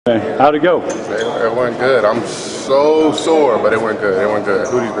How'd it go? It went good. I'm so sore, but it went good. It went good.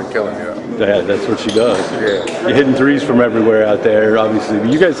 Hootie's been killing me. Yeah, that's what she does. Yeah. You're hitting threes from everywhere out there, obviously.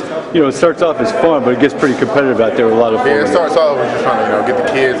 But you guys, it starts off as fun, but it gets pretty competitive out there with a lot of fun. Yeah, it starts off with just trying to, get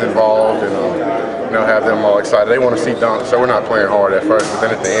the kids involved and, have them all excited. They want to see dunks, so we're not playing hard at first, but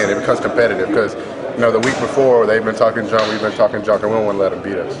then at the end it becomes competitive because, the week before they've been talking junk, we've been talking junk, and we don't want to let them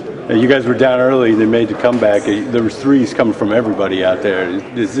beat us. You guys were down early, they made the comeback. There was threes coming from everybody out there.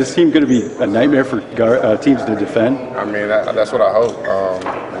 Is this team going to be a nightmare for teams to defend? I mean, that's what I hope.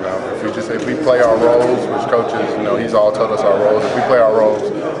 If we play our roles, which coaches, he's all told us our roles. If we play our roles,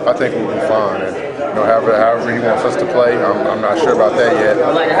 I think we'll be fine. And however he wants us to play, I'm not sure about that yet.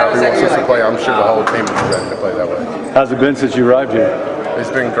 However he wants us to play, I'm sure the whole team will be ready to play that way. How's it been since you arrived here? It's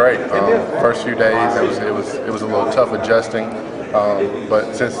been great. First few days, it was a little tough adjusting,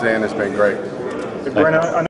 but since then it's been great. Brannen,